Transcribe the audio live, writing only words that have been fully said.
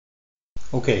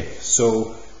Okay,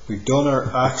 so we've done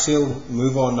our axial.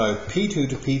 Move on now, P2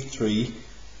 to P3.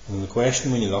 And the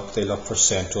question, when you look, they look for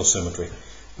central symmetry.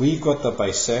 We've got the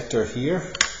bisector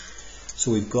here,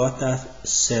 so we've got that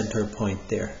center point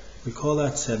there. We call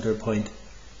that center point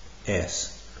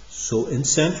S. So in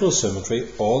central symmetry,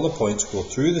 all the points go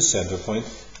through the center point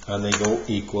and they go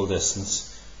equal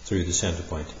distance through the center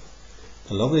point.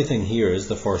 The lovely thing here is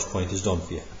the first point is done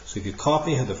for you. So if you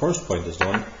copy how the first point is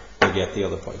done, you get the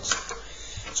other points.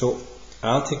 So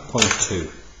I'll take point 2.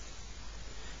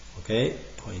 Okay,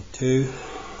 point 2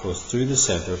 goes through the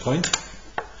center point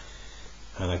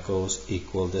and it goes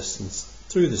equal distance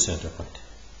through the center point.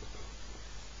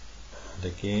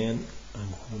 And again, I'm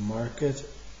going to mark it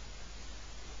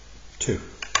 2.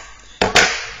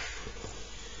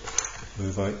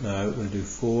 Move out now, we'll do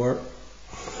 4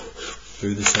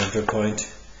 through the center point,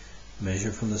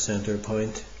 measure from the center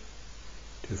point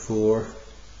to 4,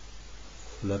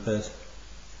 flip it,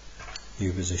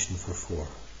 new position for 4.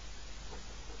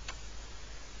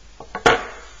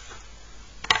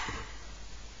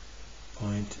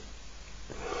 Point,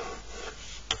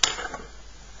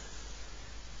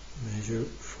 measure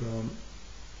from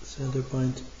center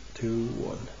point to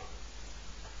 1.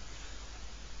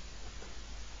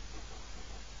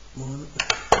 1.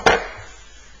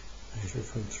 Measure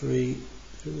from 3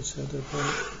 through the center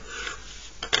point.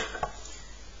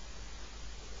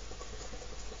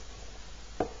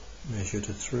 Measure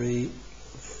to 3,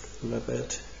 flip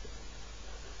it,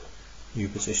 new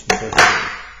position for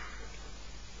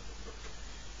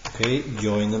 3. Okay,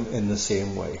 join them in the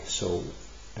same way. So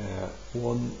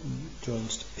 1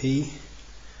 joins to P,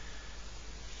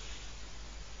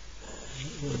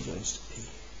 1 joins to P.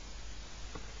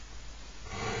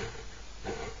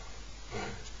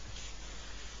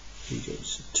 3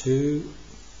 joins to 2,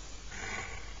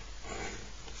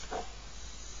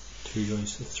 2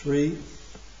 joins to 3,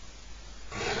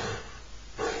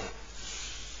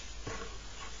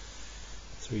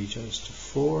 3 joins to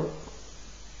 4,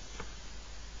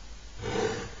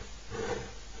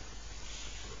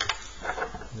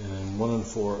 and 1 and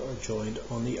 4 are joined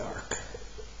on the arc.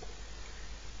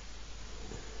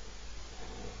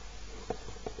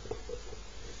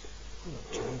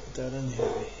 I'll try and put that in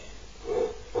heavy.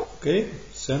 Okay,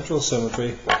 central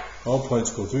symmetry, all points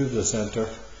go through the center.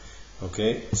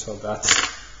 Okay, so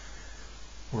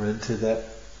we're into the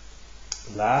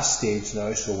last stage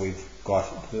now, so we've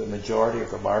got the majority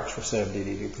of the marks for 70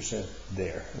 to 80%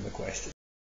 there in the question.